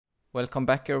Welcome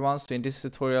back everyone. So in this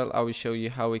tutorial I will show you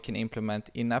how we can implement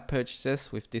in-app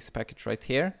purchases with this package right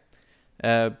here.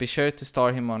 Be sure to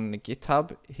start him on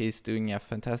GitHub. He's doing a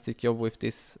fantastic job with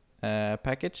this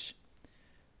package.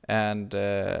 And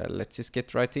let's just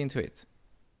get right into it.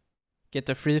 Get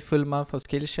a free full month of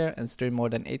Skillshare and stream more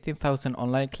than 18,000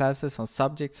 online classes on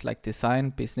subjects like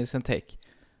design, business and tech.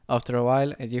 After a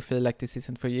while and you feel like this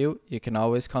isn't for you, you can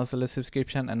always cancel a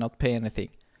subscription and not pay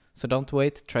anything. So don't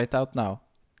wait, try it out now.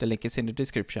 The link is in the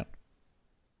description.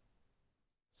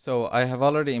 So I have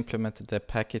already implemented the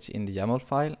package in the YAML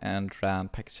file and ran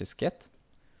packages get.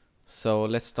 So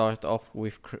let's start off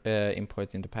with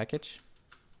importing the package.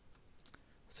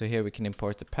 So here we can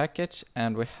import the package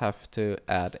and we have to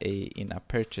add a in-app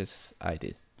purchase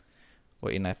ID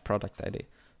or in-app product ID.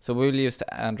 So we will use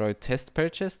the Android test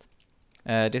purchased.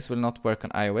 This will not work on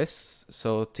iOS.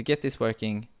 So to get this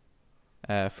working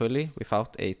fully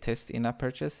without a test in-app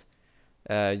purchase,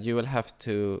 you will have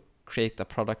to create a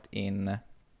product in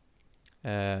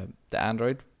the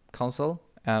Android console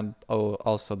and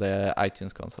also the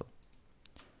iTunes console.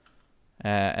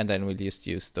 And then we'll just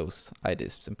use those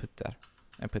IDs and put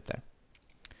there.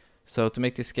 So to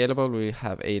make this scalable, we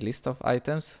have a list of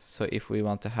items. So if we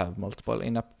want to have multiple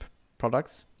in-app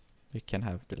products, we can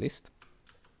have the list.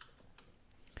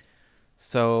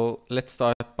 So let's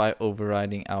start by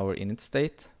overriding our init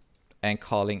state and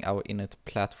calling our init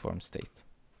platform state.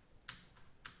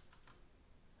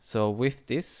 So with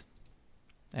this,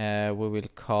 we will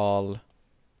call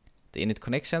the init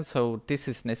connection. So this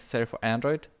is necessary for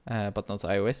Android, but not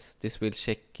iOS. This will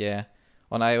check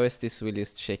on iOS. This will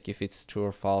just check if it's true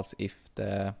or false if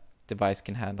the device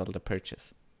can handle the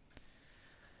purchase.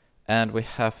 And we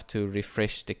have to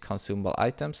refresh the consumable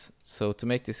items. So to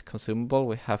make this consumable,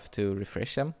 we have to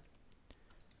refresh them.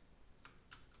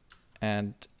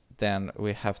 And then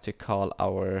we have to call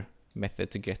our method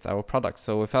to get our products.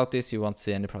 So without this, you won't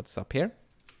see any products up here.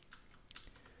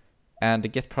 And the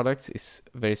get products is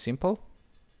very simple.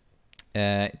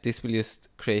 This will just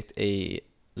create a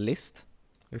list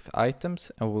with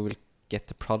items and we will get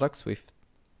the products with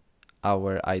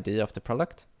our ID of the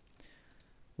product.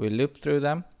 We'll loop through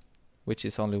them, which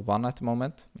is only one at the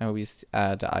moment, and we just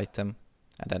add the item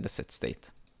and then the set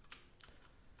state.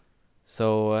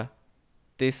 So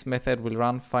this method will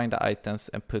run, find the items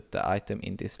and put the item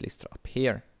in this list up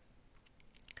here.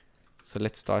 So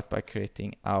let's start by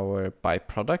creating our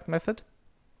byProduct method.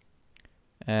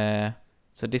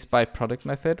 So this byProduct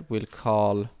method will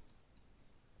call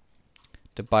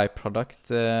the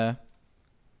byProduct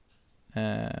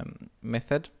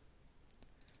method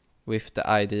with the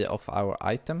ID of our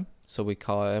item. So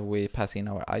we pass in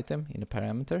our item in the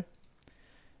parameter.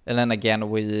 And then again,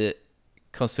 we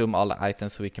consume all the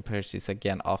items so we can purchase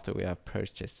again after we have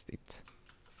purchased it.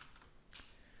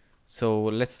 So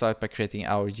let's start by creating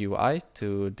our UI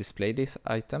to display this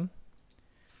item.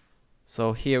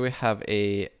 So here we have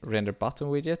a render button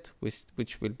widget,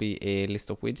 which will be a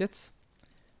list of widgets.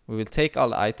 We will take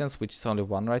all the items, which is only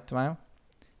one right now.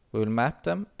 We will map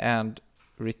them and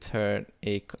return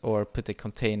put a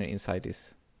container inside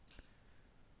this.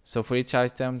 So for each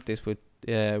item, it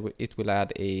will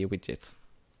add a widget.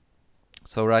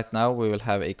 So right now we will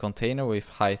have a container with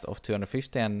height of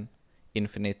 250 and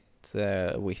infinite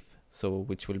width, so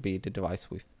which will be the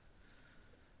device width,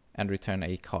 and return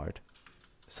a card.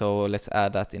 So let's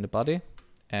add that in the body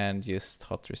and just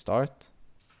hot restart.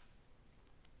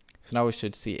 So now we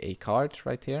should see a card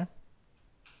right here.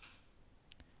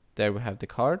 There we have the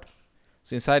card.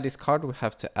 So inside this card we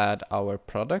have to add our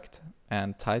product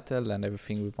and title and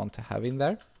everything we want to have in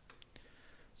there.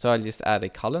 So I'll just add a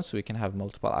column so we can have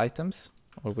multiple items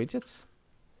or widgets.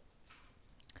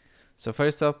 So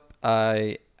first up,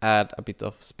 I add a bit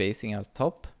of spacing at the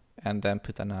top and then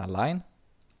put an align.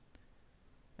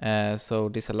 So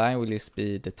this align will just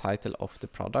be the title of the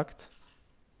product.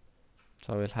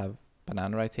 So I will have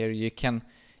banana right here. You can,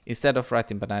 instead of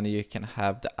writing banana, you can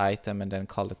have the item and then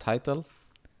call the title.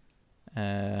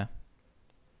 But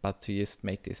to just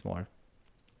make this more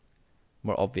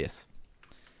obvious.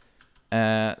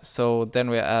 So then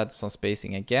we add some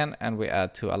spacing again and we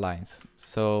add two aligns.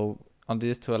 So on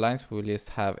these two aligns we will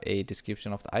just have a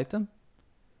description of the item.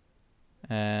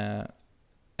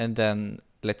 And then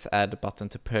let's add a button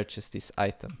to purchase this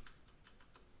item.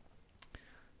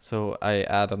 So I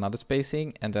add another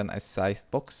spacing and then a sized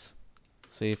box.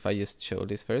 So if I just show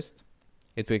this first,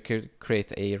 it will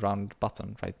create a round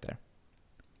button right there.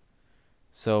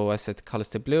 So I set colors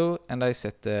to blue and I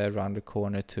set the rounded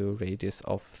corner to radius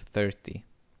of 30.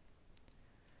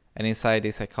 And inside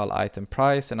this I call item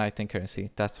price and item currency.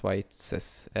 That's why it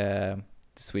says the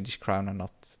Swedish crown and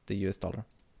not the US dollar.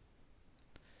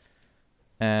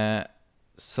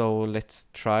 So let's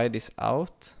try this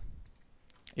out.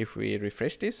 If we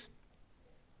refresh this.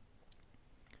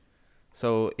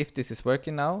 So if this is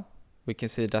working now, we can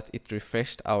see that it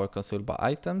refreshed our consumable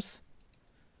items.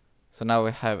 So now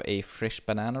we have a fresh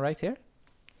banana right here.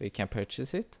 We can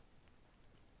purchase it.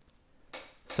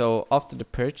 So after the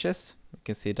purchase, we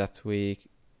can see that we,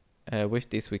 with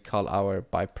this we call our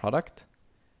buy product.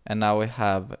 And now we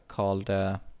have called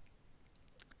the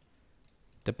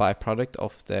buy product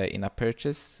of the InApp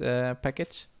Purchase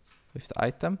package with the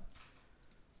item.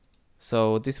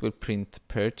 So this will print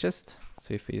purchased.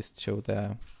 So if we just show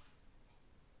there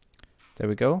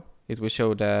we go. It will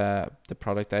show the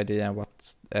product ID and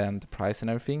what's the price and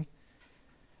everything.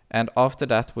 And after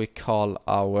that we call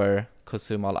our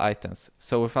consumable items.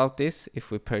 So without this, if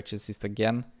we purchase this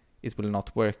again, it will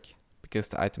not work because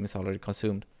the item is already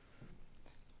consumed.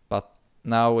 But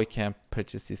now we can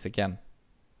purchase this again.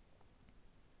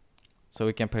 So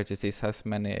we can purchase this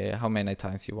how many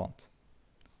times you want.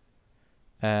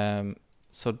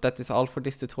 So that is all for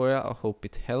this tutorial. I hope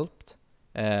it helped.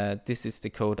 This is the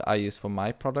code I use for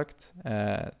my product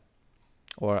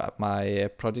or my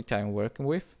project I'm working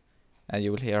with, and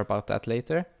you will hear about that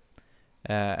later.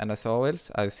 And as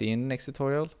always, I'll see you in the next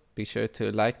tutorial. Be sure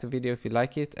to like the video if you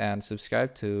like it and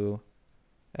subscribe to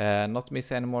not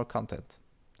miss any more content.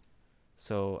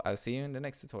 So I'll see you in the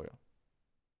next tutorial.